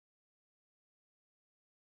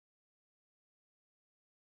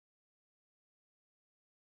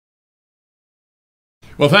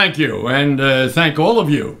Well, thank you, and thank all of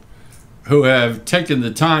you who have taken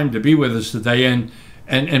the time to be with us today.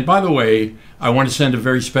 And by the way, I want to send a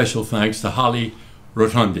very special thanks to Holly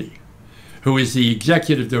Rotundi, who is the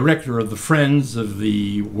executive director of the Friends of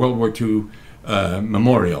the World War II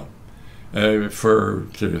Memorial.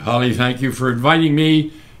 Holly, thank you for inviting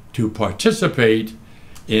me to participate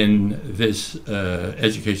in this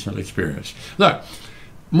educational experience. Look,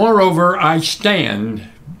 moreover, I stand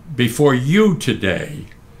before you today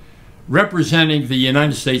representing the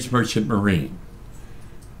United States Merchant Marine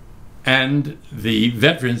and the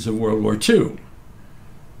veterans of World War II.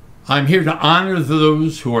 I'm here to honor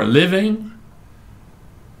those who are living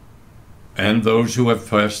and those who have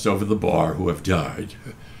passed over the bar, who have died,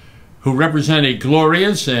 who represent a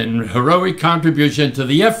glorious and heroic contribution to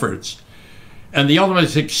the efforts and the ultimate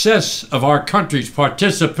success of our country's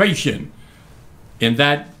participation in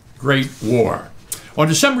that great war. On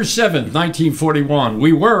December 7th, 1941,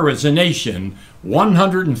 we were, as a nation,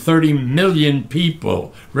 130 million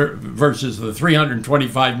people versus the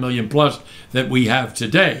 325 million plus that we have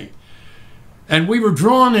today. And we were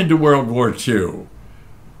drawn into World War II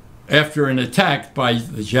after an attack by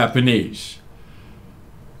the Japanese,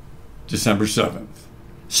 December 7th.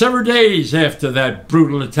 Several days after that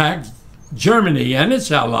brutal attack, Germany and its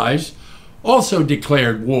allies also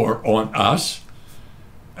declared war on us.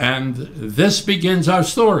 And this begins our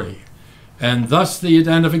story, and thus the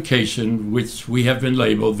identification which we have been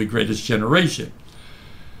labeled the greatest generation.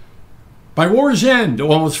 By war's end,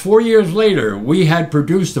 almost 4 years later, we had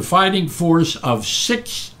produced a fighting force of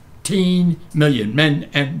 16 million men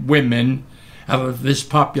and women out of this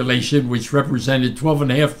population, which represented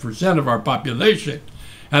 12.5% of our population.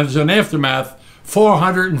 And as an aftermath,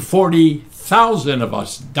 440,000 of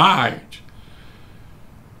us died,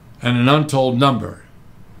 and an untold number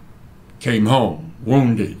came home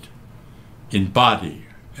wounded in body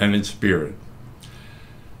and in spirit.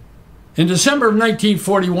 In December of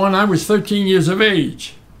 1941, I was 13 years of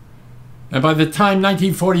age. And by the time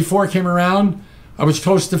 1944 came around, I was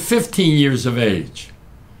close to 15 years of age.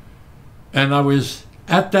 And I was,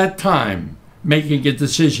 at that time, making a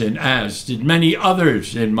decision, as did many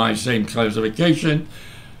others in my same classification,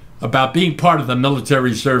 about being part of the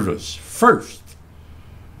military service. First,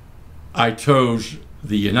 I chose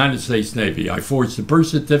the United States Navy. I forged the birth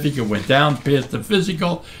certificate, went down, passed the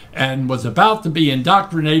physical, and was about to be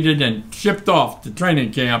indoctrinated and shipped off to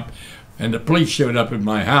training camp. And the police showed up at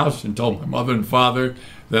my house and told my mother and father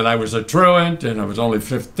that I was a truant and I was only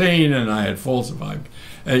 15 and I had falsified.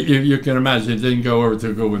 You can imagine it didn't go over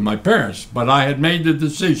to go with my parents, but I had made the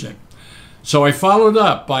decision. So I followed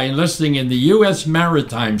up by enlisting in the U.S.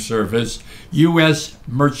 Maritime Service, U.S.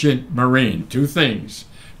 Merchant Marine. Two things,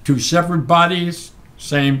 two separate bodies,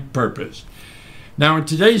 same purpose. Now, in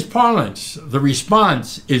today's parlance, the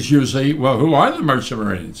response is usually, well, who are the Merchant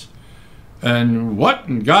Marines? And what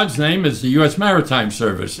in God's name is the U.S. Maritime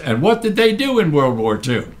Service? And what did they do in World War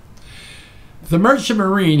II? The Merchant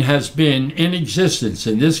Marine has been in existence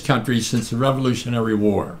in this country since the Revolutionary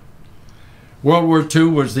War. World War II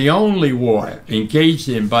was the only war engaged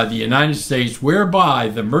in by the United States whereby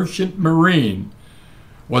the Merchant Marine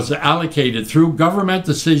was allocated through government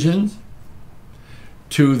decisions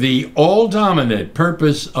to the all-dominant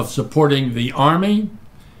purpose of supporting the Army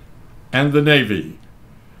and the Navy.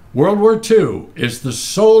 World War II is the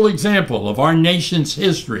sole example of our nation's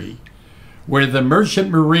history where the Merchant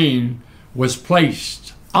Marine was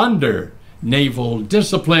placed under naval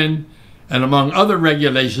discipline and, among other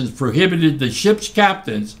regulations, prohibited the ship's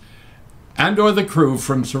captains and or the crew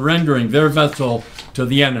from surrendering their vessel to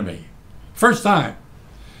the enemy. First time.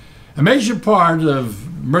 A major part of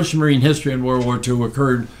Merchant Marine history in World War II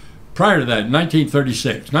occurred prior to that, in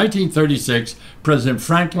 1936. 1936, President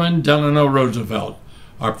Franklin Delano Roosevelt,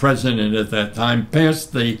 our president at that time,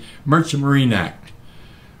 passed the Merchant Marine Act,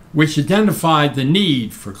 which identified the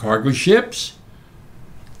need for cargo ships,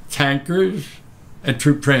 tankers, and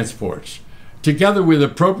troop transports, together with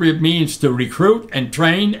appropriate means to recruit and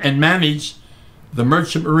train and manage the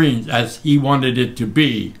Merchant Marines as he wanted it to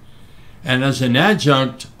be, and as an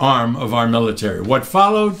adjunct arm of our military. What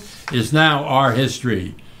followed is now our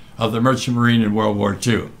history of the Merchant Marine in World War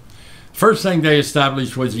II. First thing they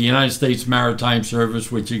established was the United States Maritime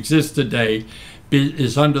Service, which exists today,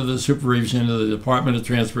 is under the supervision of the Department of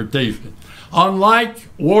Transportation. Unlike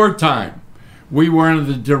wartime, we were under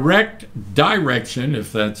the direct direction,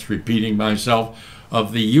 if that's repeating myself,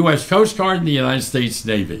 of the U.S. Coast Guard and the United States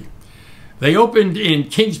Navy. They opened in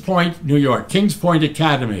Kings Point, New York. Kings Point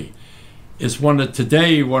Academy is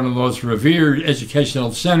today one of the most revered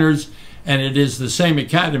educational centers, and it is the same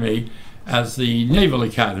academy as the Naval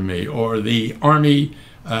Academy or the Army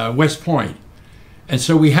West Point. And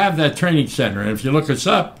so we have that training center. And if you look us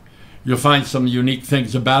up, you'll find some unique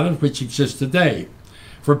things about it which exist today.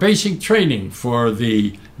 For basic training for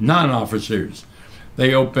the non-officers,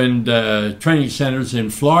 they opened training centers in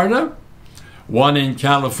Florida, one in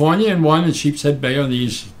California, and one in Sheepshead Bay on the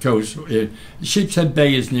East Coast. Sheepshead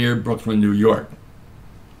Bay is near Brooklyn, New York.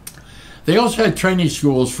 They also had training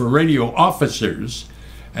schools for radio officers,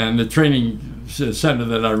 and the training center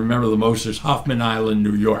that I remember the most is Hoffman Island,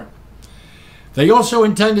 New York. They also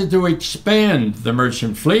intended to expand the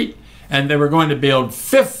merchant fleet, and they were going to build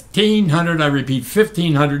 1,500, I repeat,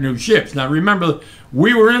 1,500 new ships. Now remember,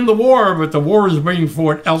 we were in the war, but the war is being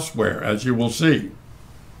fought elsewhere, as you will see.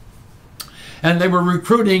 And they were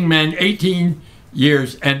recruiting men 18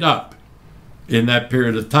 years and up in that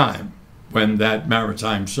period of time when that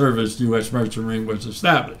maritime service, U.S. Merchant Marine, was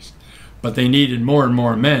established. But they needed more and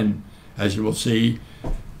more men, as you will see,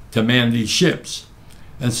 to man these ships.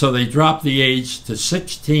 And so they dropped the age to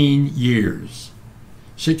 16 years.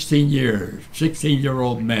 16 years,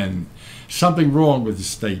 16-year-old men. Something wrong with the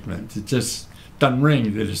statement. It just doesn't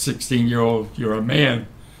ring that a 16-year-old, you're a man.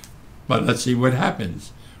 But let's see what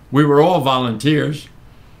happens. We were all volunteers.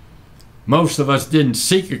 Most of us didn't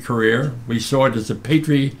seek a career. We saw it as a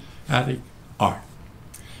patriotic art.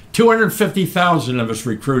 250,000 of us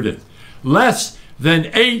recruited. Less than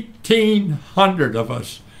 1,800 of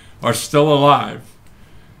us are still alive.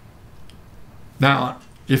 Now,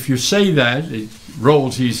 if you say that, it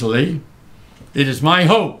rolls easily. It is my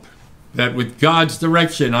hope that with God's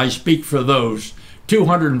direction, I speak for those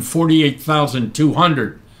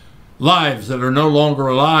 248,200 lives that are no longer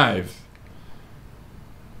alive,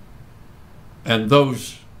 and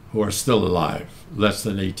those who are still alive, less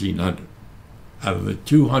than 1,800 out of the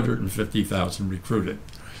 250,000 recruited.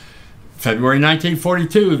 February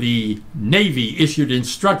 1942, the Navy issued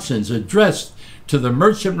instructions addressed to the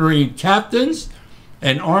Merchant Marine captains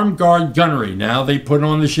and armed guard gunnery. Now they put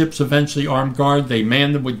on the ships eventually armed guard. They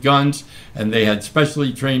manned them with guns, and they had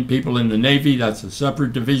specially trained people in the Navy. That's a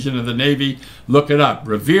separate division of the Navy. Look it up.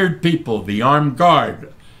 Revered people, the armed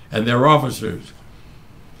guard and their officers.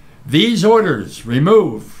 These orders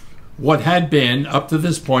remove what had been, up to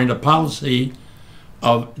this point, a policy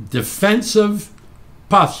of defensive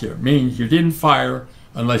posture, meaning you didn't fire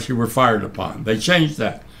unless you were fired upon. They changed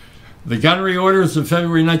that. The gunnery orders of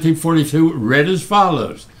February 1942 read as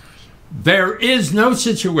follows: there is no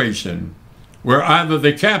situation where either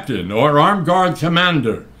the captain or armed guard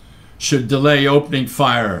commander should delay opening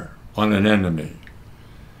fire on an enemy.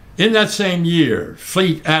 In that same year,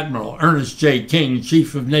 Fleet Admiral Ernest J. King,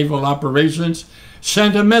 Chief of Naval Operations,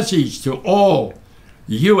 sent a message to all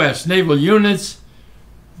U.S. naval units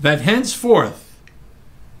that henceforth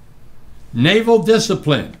naval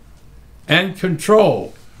discipline and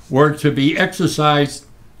control were to be exercised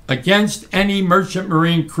against any merchant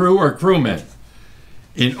marine crew or crewmen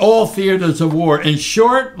in all theaters of war. In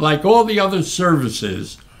short, like all the other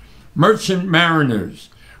services, merchant mariners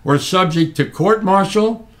were subject to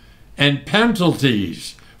court-martial and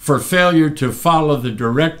penalties for failure to follow the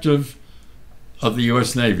directive of the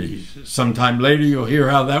U.S. Navy. Sometime later, you'll hear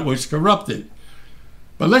how that was corrupted.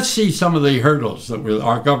 But let's see some of the hurdles that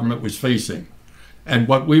our government was facing and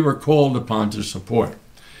what we were called upon to support.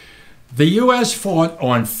 The U.S. fought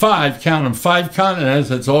on 5 continents.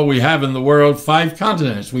 That's all we have in the world, 5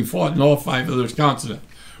 continents. We fought in all 5 of those continents.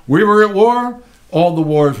 We were at war. All the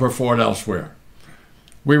wars were fought elsewhere.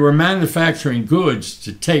 We were manufacturing goods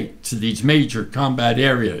to take to these major combat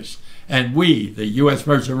areas, and we, the U.S.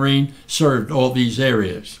 Merchant Marine, served all these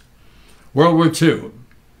areas. World War II,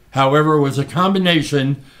 however, was a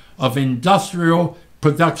combination of industrial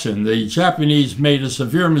production. The Japanese made a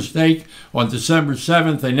severe mistake on December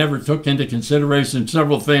 7th. They never took into consideration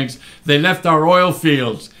several things. They left our oil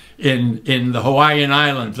fields in the Hawaiian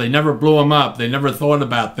Islands. They never blew them up. They never thought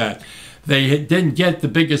about that. They didn't get the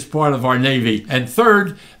biggest part of our Navy. And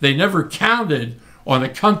third, they never counted on a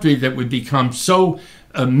country that would become so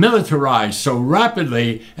militarized so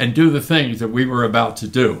rapidly and do the things that we were about to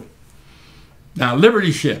do. Now,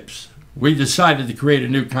 Liberty ships. We decided to create a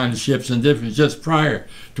new kind of ships, and this was just prior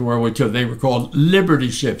to World War II. They were called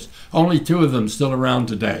Liberty ships. Only 2 of them still around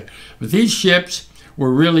today. But these ships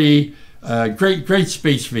were really great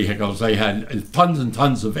space vehicles. They had tons and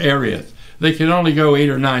tons of areas. They could only go 8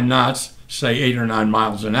 or 9 knots, say 8 or 9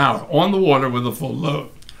 miles an hour, on the water with a full load.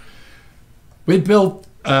 We built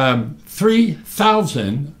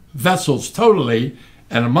 3,000 vessels totally,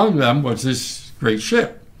 and among them was this great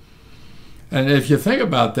ship. And if you think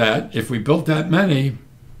about that, if we built that many,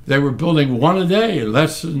 they were building 1 a day,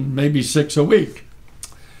 less than maybe 6 a week.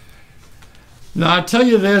 Now, I tell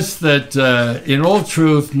you this, that in all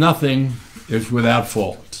truth, nothing is without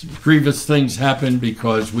fault. Grievous things happen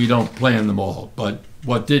because we don't plan them all. But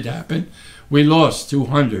what did happen? We lost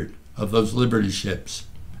 200 of those Liberty ships.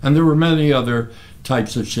 And there were many other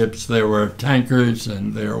types of ships. There were tankers,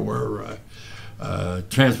 and there were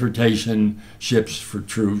transportation ships for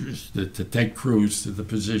troops to take crews to the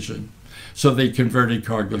position. So they converted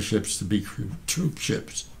cargo ships to be troop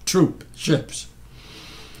ships.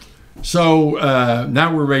 So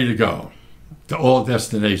now we're ready to go to all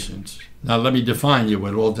destinations. Now let me define you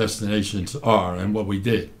what all destinations are and what we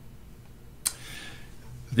did.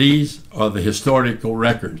 These are the historical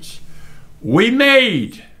records. We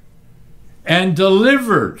made and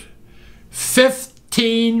delivered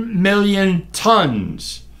 15 million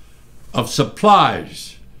tons of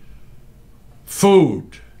supplies,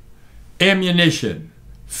 food, ammunition,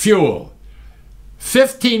 fuel.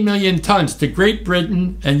 15 million tons to Great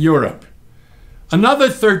Britain and Europe. Another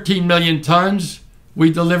 13 million tons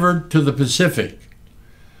we delivered to the Pacific.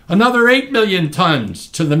 Another 8 million tons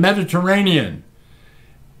to the Mediterranean.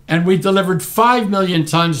 And we delivered 5 million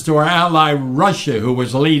tons to our ally Russia, who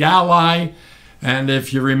was a lead ally. And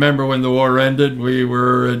if you remember when the war ended, we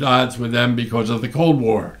were at odds with them because of the Cold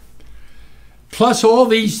War. Plus all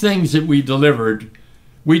these things that we delivered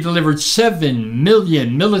 7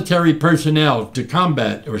 million military personnel to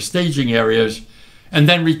combat or staging areas, and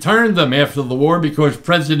then returned them after the war because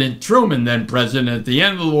President Truman, then president at the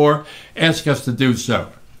end of the war, asked us to do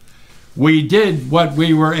so. We did what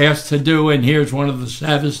we were asked to do, and here's one of the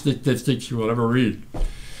saddest statistics you will ever read.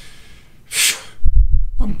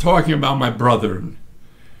 I'm talking about my brother.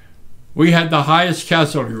 We had the highest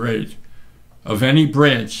casualty rate of any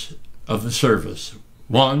branch of the service.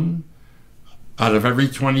 1 out of every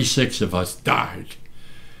 26 of us died.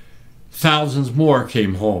 Thousands more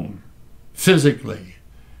came home, physically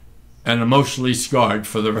and emotionally scarred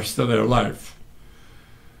for the rest of their life.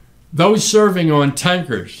 Those serving on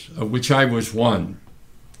tankers, of which I was one,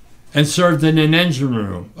 and served in an engine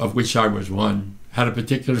room, of which I was one, had a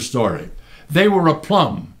particular story. They were a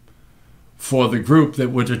plum for the group that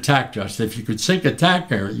would attack us. If you could sink a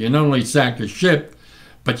tanker, you not only sank a ship,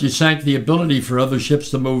 but you sank the ability for other ships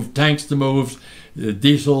to move, tanks to move,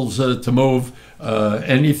 diesels to move,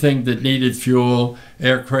 anything that needed fuel,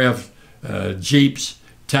 aircraft, jeeps,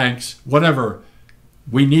 tanks, whatever.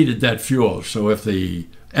 We needed that fuel. So if the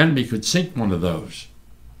enemy could sink one of those.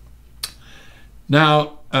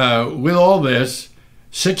 Now, with all this,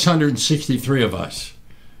 663 of us,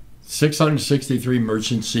 663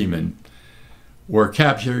 merchant seamen, were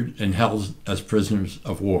captured and held as prisoners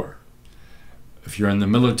of war. If you're in the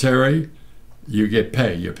military, you get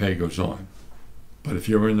pay. Your pay goes on. But if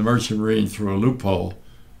you were in the merchant marine through a loophole,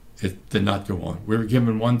 it did not go on. We were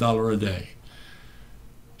given $1 a day.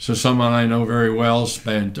 So someone I know very well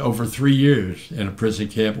spent over 3 years in a prison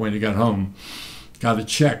camp. When he got home, got a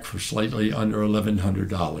check for slightly under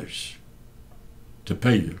 $1,100 to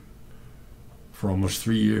pay you for almost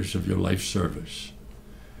 3 years of your life service.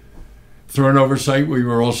 Through an oversight, we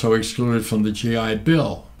were also excluded from the GI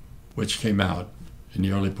Bill, which came out in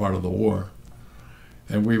the early part of the war.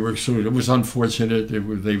 And we were excluded. It was unfortunate.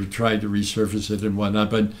 They tried to resurface it and whatnot.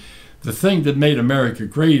 But the thing that made America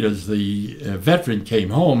great is the veteran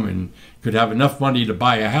came home and could have enough money to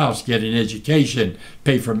buy a house, get an education,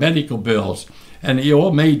 pay for medical bills. And it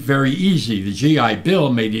all made very easy. The GI Bill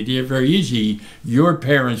made it very easy. Your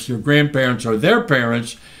parents, your grandparents, or their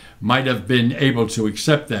parents might have been able to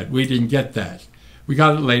accept that. We didn't get that. We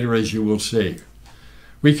got it later, as you will see.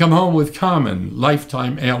 We come home with common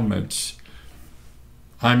lifetime ailments.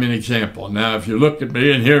 I'm an example. Now, if you look at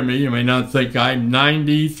me and hear me, you may not think I'm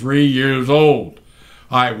 93 years old.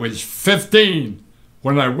 I was 15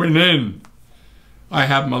 when I went in. I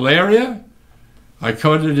have malaria. I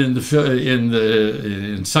caught it in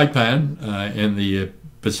Saipan, in the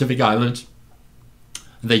Pacific Islands.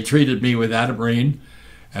 They treated me with Atabrine,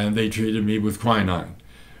 and they treated me with quinine.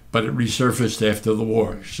 But it resurfaced after the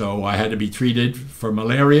war. So I had to be treated for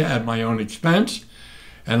malaria at my own expense,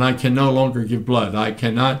 and I can no longer give blood. I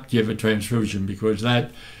cannot give a transfusion because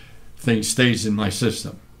that thing stays in my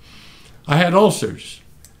system. I had ulcers.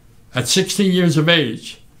 At 16 years of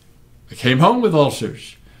age, I came home with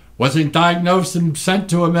ulcers. Wasn't diagnosed and sent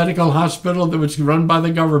to a medical hospital that was run by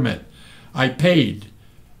the government. I paid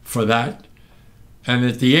for that. And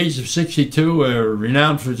at the age of 62, a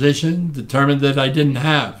renowned physician determined that I didn't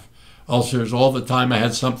have ulcers. All the time I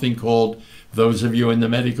had something called, those of you in the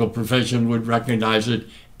medical profession would recognize it,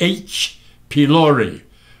 H. pylori,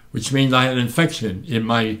 which means I had an infection in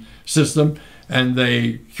my system. And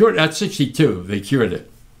they cured, at 62, they cured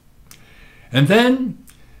it. And then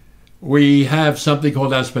we have something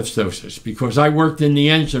called asbestosis. Because I worked in the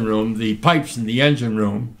engine room, the pipes in the engine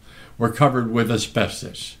room were covered with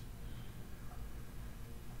asbestos.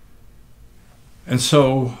 And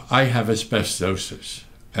so I have asbestosis.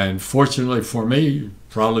 And fortunately for me,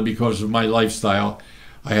 probably because of my lifestyle,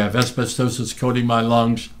 I have asbestosis coating my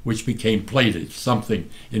lungs, which became plated. Something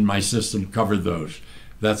in my system covered those.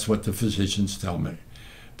 That's what the physicians tell me.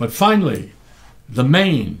 But finally, the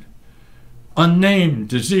main unnamed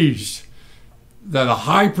disease that a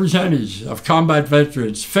high percentage of combat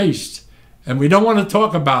veterans faced, and we don't want to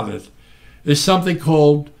talk about it, is something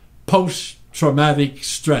called post-traumatic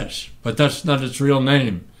stress. But that's not its real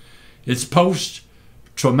name. It's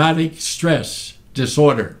post-traumatic stress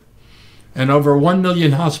disorder. And over 1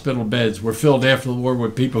 million hospital beds were filled after the war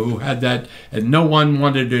with people who had that, and no one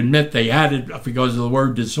wanted to admit they had it because of the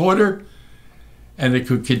word disorder, and it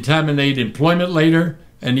could contaminate employment later,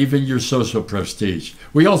 and even your social prestige.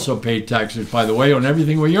 We also paid taxes, by the way, on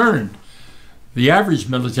everything we earned. The average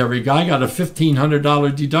military guy got a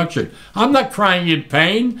 $1,500 deduction. I'm not crying in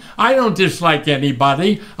pain. I don't dislike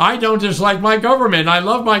anybody. I don't dislike my government. I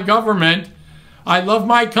love my government. I love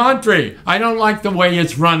my country. I don't like the way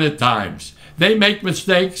it's run at times. They make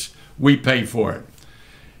mistakes. We pay for it.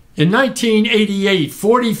 In 1988,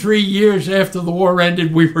 43 years after the war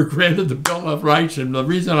ended, we were granted the Bill of Rights. And the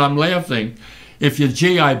reason I'm laughing, if your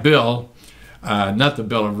GI Bill, not the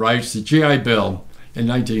Bill of Rights, the GI Bill in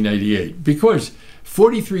 1988, because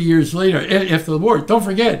 43 years later, after the war, don't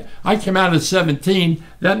forget, I came out at 17.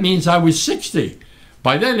 That means I was 60.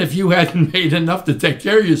 By then, if you hadn't made enough to take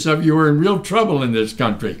care of yourself, you were in real trouble in this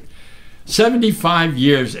country. 75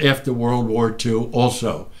 years after World War II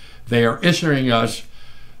also, they are issuing us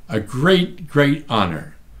a great, great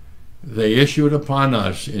honor. They issued upon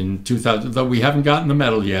us in 2000, though we haven't gotten the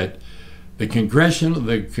medal yet, the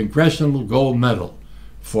Congressional Gold Medal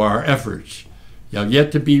for our efforts.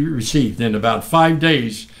 Yet to be received. In about 5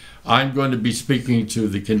 days, I'm going to be speaking to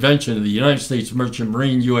the convention of the United States Merchant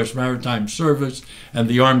Marine, U.S. Maritime Service, and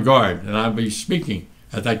the Armed Guard, and I'll be speaking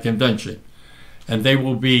at that convention. And they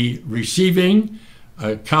will be receiving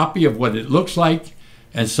a copy of what it looks like,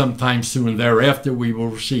 and sometime soon thereafter, we will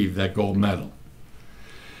receive that gold medal.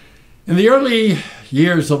 In the early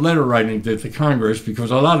years of letter writing to the Congress,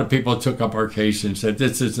 because a lot of people took up our case and said,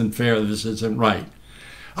 this isn't fair, this isn't right.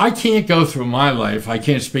 I can't go through my life, I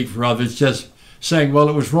can't speak for others, just saying, well,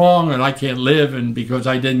 it was wrong and I can't live, and because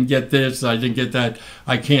I didn't get this, I didn't get that,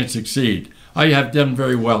 I can't succeed. I have done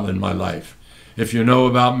very well in my life. If you know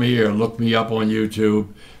about me or look me up on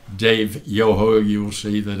YouTube, Dave Yoho, you will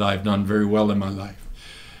see that I've done very well in my life.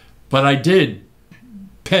 But I did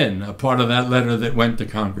pen a part of that letter that went to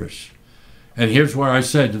Congress. And here's where I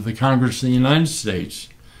said to the Congress of the United States,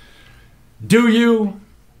 do you,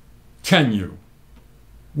 can you,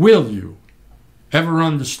 will you ever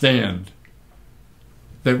understand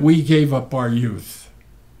that we gave up our youth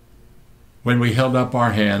when we held up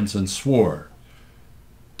our hands and swore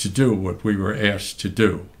to do what we were asked to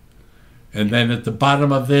do? And then at the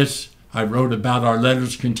bottom of this, I wrote about our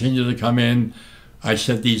letters continue to come in. I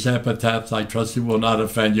said these epitaphs, I trust it will not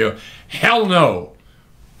offend you. Hell no,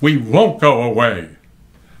 we won't go away.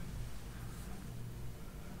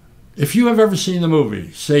 If you have ever seen the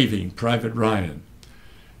movie Saving Private Ryan,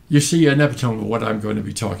 you see an epitome of what I'm going to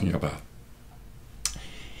be talking about.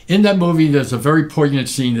 In that movie, there's a very poignant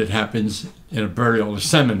scene that happens in a burial, a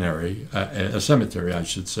cemetery, I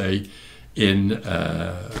should say, in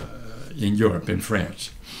Europe, in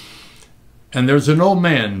France. And there's an old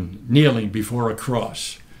man kneeling before a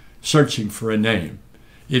cross, searching for a name.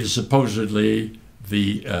 It is supposedly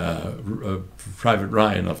the Private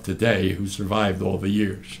Ryan of today who survived all the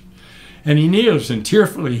years. And he kneels and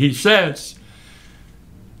tearfully he says,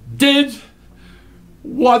 did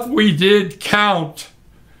what we did count?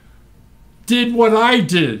 Did what I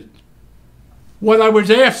did, what I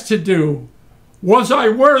was asked to do, was I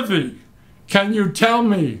worthy? Can you tell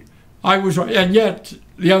me I was right? And yet,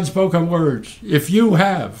 the unspoken words, if you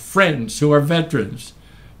have friends who are veterans,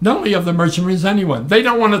 not only of the Merchant Marines, anyone, they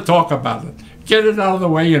don't want to talk about it. Get it out of the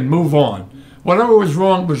way and move on. Whatever was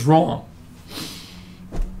wrong was wrong.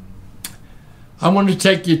 I want to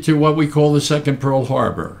take you to what we call the Second Pearl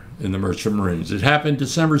Harbor in the Merchant Marines. It happened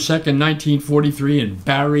December 2nd, 1943 in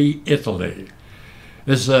Bari, Italy.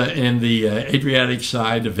 This is in the Adriatic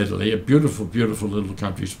side of Italy, a beautiful, beautiful little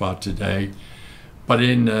country spot today. But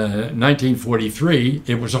in 1943,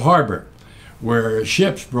 it was a harbor where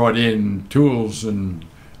ships brought in tools and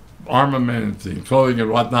armament and clothing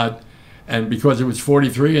and whatnot. And because it was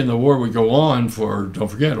 43 and the war would go on for, don't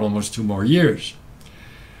forget, almost 2 more years.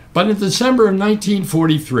 But in December of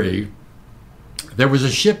 1943, There was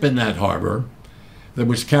a ship in that harbor that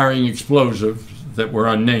was carrying explosives that were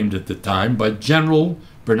unnamed at the time, but General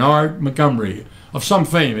Bernard Montgomery, of some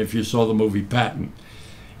fame if you saw the movie Patton,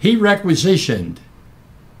 he requisitioned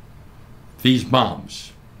these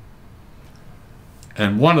bombs.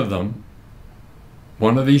 And one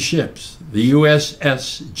of these ships, the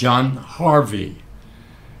USS John Harvey,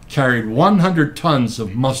 carried 100 tons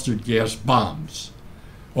of mustard gas bombs.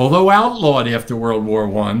 Although outlawed after World War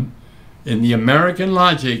I, in the American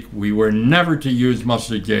logic, we were never to use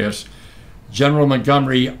mustard gas. General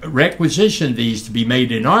Montgomery requisitioned these to be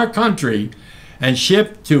made in our country and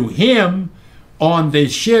shipped to him on the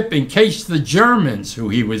ship in case the Germans, who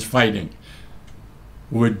he was fighting,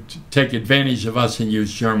 would take advantage of us and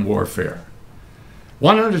use germ warfare.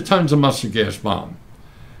 100 tons of mustard gas bomb.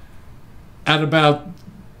 At about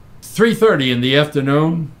 3:30 in the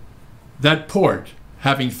afternoon, that port,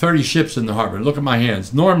 having 30 ships in the harbor. Look at my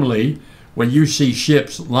hands. Normally, when you see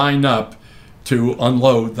ships line up to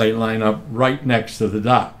unload, they line up right next to the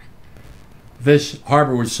dock. This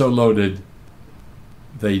harbor was so loaded,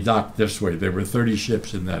 they docked this way. There were 30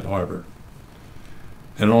 ships in that harbor,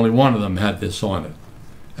 and only one of them had this on it.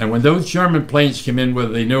 And when those German planes came in,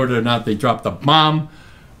 whether they knew it or not, they dropped a bomb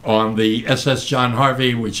on the SS John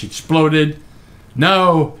Harvey, which exploded.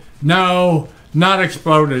 No, not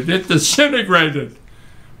exploded. It disintegrated.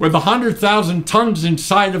 With 100,000 tons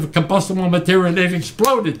inside of combustible material, it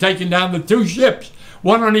exploded, taking down the two ships,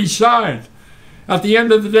 one on each side. At the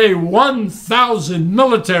end of the day, 1,000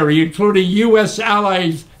 military, including U.S.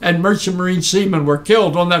 allies and merchant marine seamen, were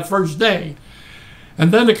killed on that first day.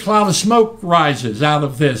 And then a cloud of smoke rises out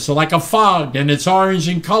of this, like a fog, and it's orange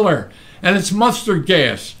in color, and it's mustard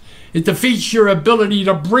gas. It defeats your ability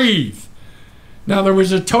to breathe. Now, there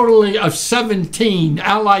was a total of 17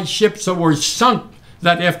 Allied ships that were sunk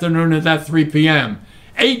that afternoon at that 3 p.m.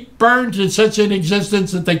 8 burned in such an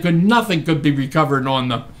existence that nothing could be recovered on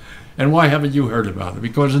them. And why haven't you heard about it?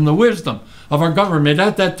 Because in the wisdom of our government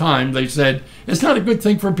at that time, they said, it's not a good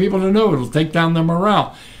thing for people to know. It'll take down their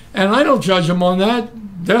morale. And I don't judge them on that.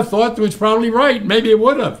 Their thought was probably right. Maybe it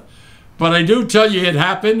would have. But I do tell you it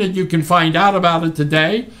happened, and you can find out about it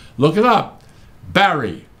today. Look it up.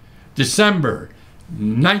 Barry, December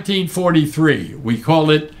 1943. We call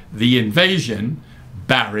it the invasion,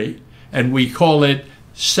 Barry, and we call it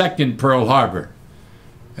Second Pearl Harbor.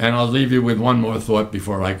 And I'll leave you with one more thought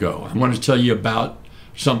before I go. I want to tell you about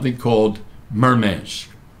something called Murmansk.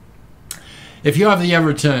 If you have the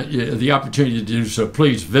opportunity to do so,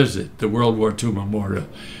 please visit the World War II Memorial.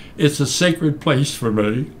 It's a sacred place for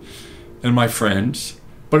me and my friends,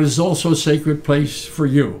 but it's also a sacred place for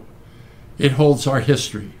you. It holds our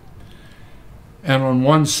history. And on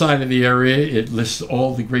one side of the area, it lists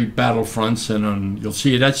all the great battlefronts, and you'll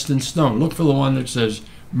see it etched in stone. Look for the one that says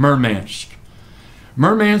Murmansk.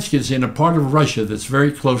 Murmansk is in a part of Russia that's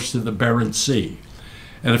very close to the Barents Sea.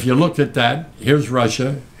 And if you look at that, here's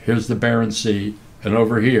Russia, here's the Barents Sea, and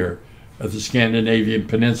over here, the Scandinavian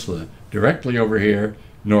Peninsula. Directly over here,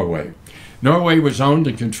 Norway. Norway was owned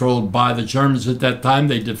and controlled by the Germans at that time.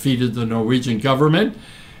 They defeated the Norwegian government,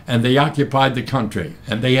 and they occupied the country.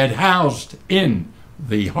 And they had housed in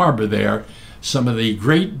the harbor there some of the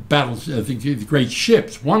great the great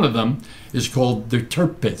ships. One of them is called the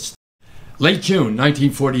Tirpitz. Late June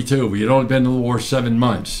 1942, we had only been in the war 7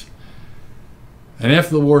 months. And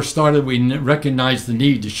after the war started, we recognized the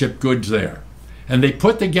need to ship goods there. And they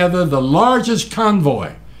put together the largest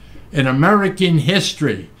convoy in American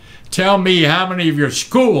history. Tell me how many of your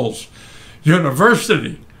schools,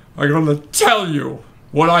 university, are going to tell you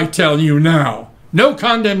what I tell you now. No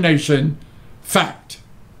condemnation, fact.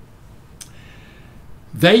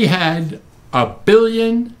 They had $1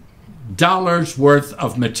 billion worth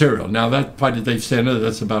of material. Now that part that they've sent us,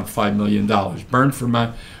 that's about $5 million. Bound for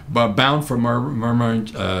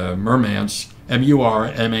Murmansk,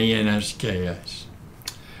 M-U-R-M-A-N-S-K-S.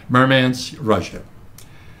 Murmansk, Russia.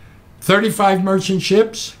 35 merchant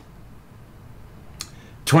ships,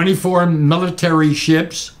 24 military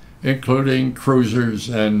ships, including cruisers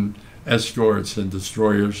and escorts and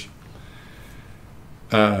destroyers.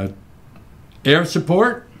 Air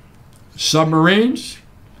support, submarines,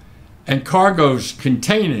 and cargoes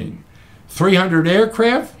containing 300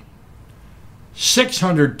 aircraft,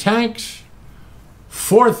 600 tanks,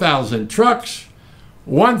 4,000 trucks,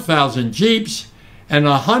 1,000 jeeps, and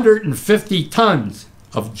 150 tons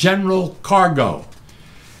of general cargo.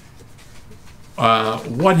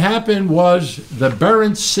 What happened was the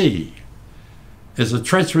Barents Sea is a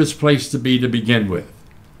treacherous place to be to begin with.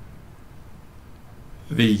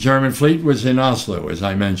 The German fleet was in Oslo, as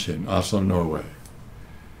I mentioned, Oslo, Norway.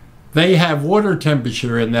 They have water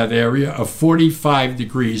temperature in that area of 45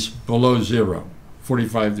 degrees below zero.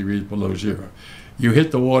 45 degrees below zero. You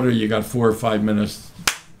hit the water, you got 4 or 5 minutes,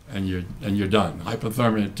 and you're done.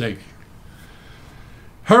 Hypothermia take.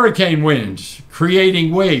 Hurricane winds,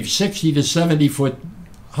 creating waves 60 to 70 foot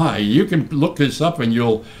high. You can look this up and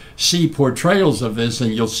you'll see portrayals of this,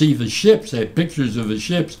 and you'll see the ships. They had pictures of the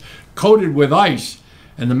ships coated with ice,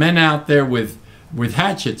 and the men out there with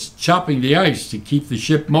hatchets chopping the ice to keep the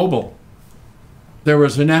ship mobile. There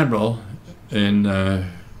was an admiral in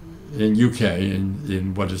UK,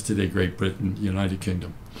 in what is today Great Britain, United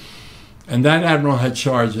Kingdom. And that admiral had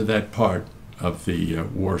charge of that part of the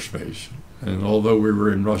war space. And although we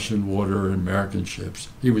were in Russian water and American ships,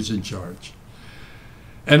 he was in charge.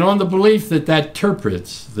 And on the belief that that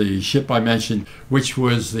Tirpitz, the ship I mentioned, which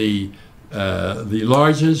was the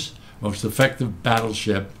largest, most effective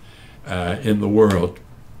battleship in the world,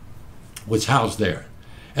 was housed there.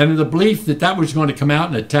 And in the belief that that was going to come out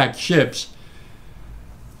and attack ships,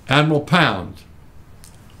 Admiral Pound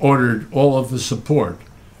ordered all of the support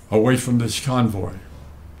away from this convoy,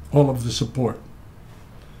 all of the support.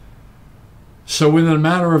 So within a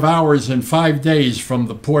matter of hours and 5 days from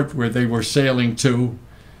the port where they were sailing to,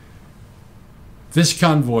 this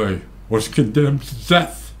convoy was condemned to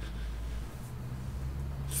death.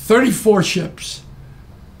 34 ships,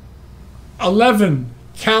 11,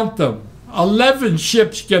 count them, 11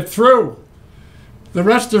 ships get through. The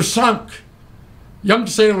rest are sunk. Young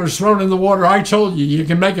sailors thrown in the water. I told you, you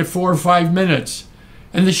can make it 4 or 5 minutes.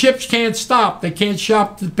 And the ships can't stop. They can't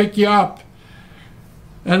stop to pick you up.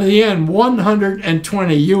 And in the end,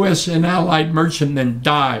 120 U.S. and Allied merchantmen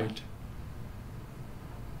died.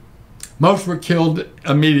 Most were killed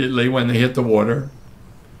immediately when they hit the water.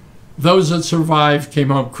 Those that survived came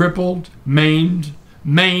home crippled, maimed,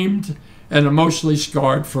 and emotionally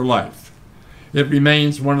scarred for life. It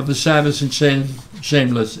remains one of the saddest and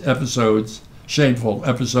shameful episodes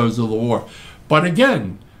of the war. But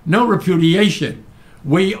again, no repudiation.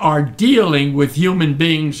 We are dealing with human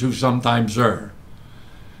beings who sometimes err.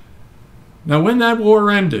 Now, when that war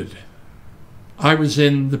ended, I was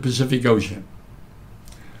in the Pacific Ocean.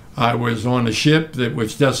 I was on a ship that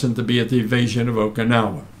was destined to be at the invasion of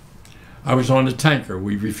Okinawa. I was on a tanker.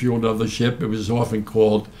 We refueled other ship. It was often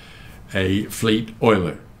called a fleet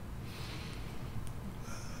oiler.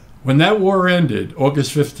 When that war ended,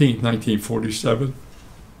 August 15, 1947,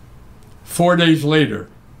 4 days later,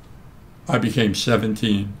 I became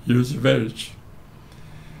 17 years of age.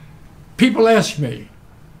 People ask me,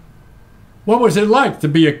 what was it like to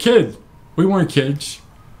be a kid? We weren't kids.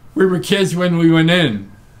 We were kids when we went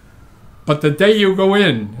in. But the day you go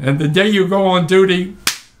in and the day you go on duty,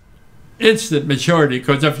 instant maturity,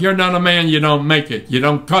 because if you're not a man, you don't make it. You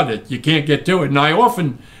don't cut it. You can't get to it. And I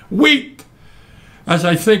often weep as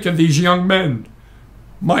I think of these young men,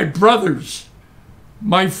 my brothers,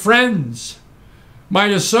 my friends, my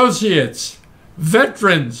associates,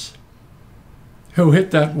 veterans, who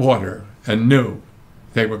hit that water and knew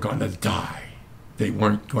they were going to die. They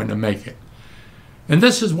weren't going to make it. And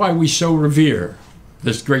this is why we so revere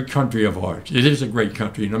this great country of ours. It is a great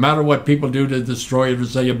country. No matter what people do to destroy it or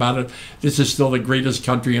say about it, this is still the greatest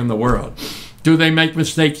country in the world. Do they make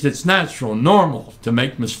mistakes? It's natural, normal to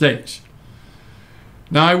make mistakes.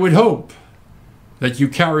 Now, I would hope that you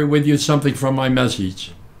carry with you something from my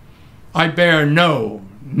message. I bear no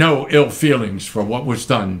ill feelings for what was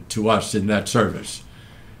done to us in that service.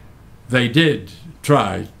 They did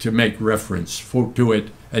try to make reference to it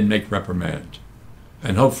and make reprimand.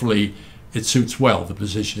 And hopefully it suits well the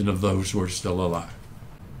position of those who are still alive.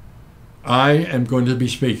 I am going to be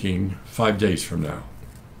speaking 5 days from now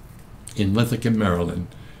in Lincoln, Maryland,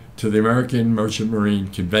 to the American Merchant Marine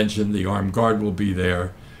Convention. The Armed Guard will be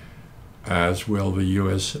there, as will the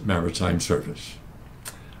U.S. Maritime Service.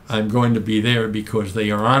 I'm going to be there because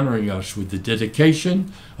they are honoring us with the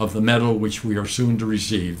dedication of the medal which we are soon to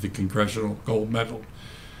receive, the Congressional Gold Medal.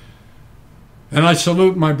 And I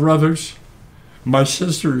salute my brothers, my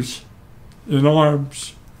sisters in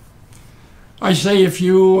arms. I say, if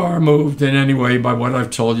you are moved in any way by what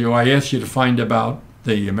I've told you, I ask you to find about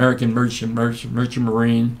the American Merchant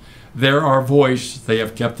Marine. They're our voice. They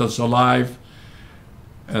have kept us alive.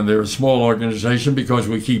 And they're a small organization because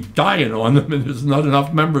we keep dying on them and there's not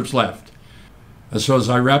enough members left. And so as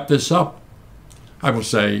I wrap this up, I will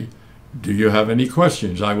say, do you have any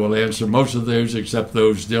questions? I will answer most of those except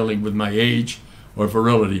those dealing with my age or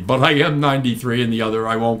virility. But I am 93 and the other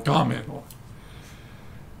I won't comment on.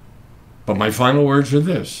 But my final words are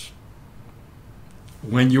this.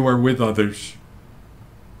 When you are with others,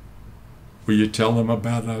 will you tell them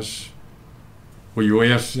about us? Will you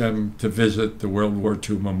ask them to visit the World War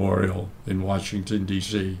II Memorial in Washington,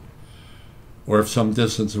 D.C.? Or if some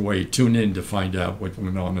distance away, tune in to find out what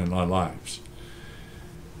went on in our lives.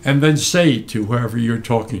 And then say to whoever you're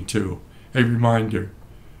talking to, a reminder,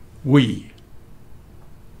 we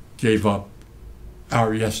gave up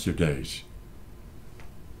our yesterdays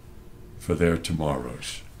for their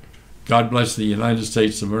tomorrows. God bless the United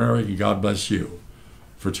States of America. God bless you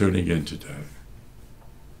for tuning in today.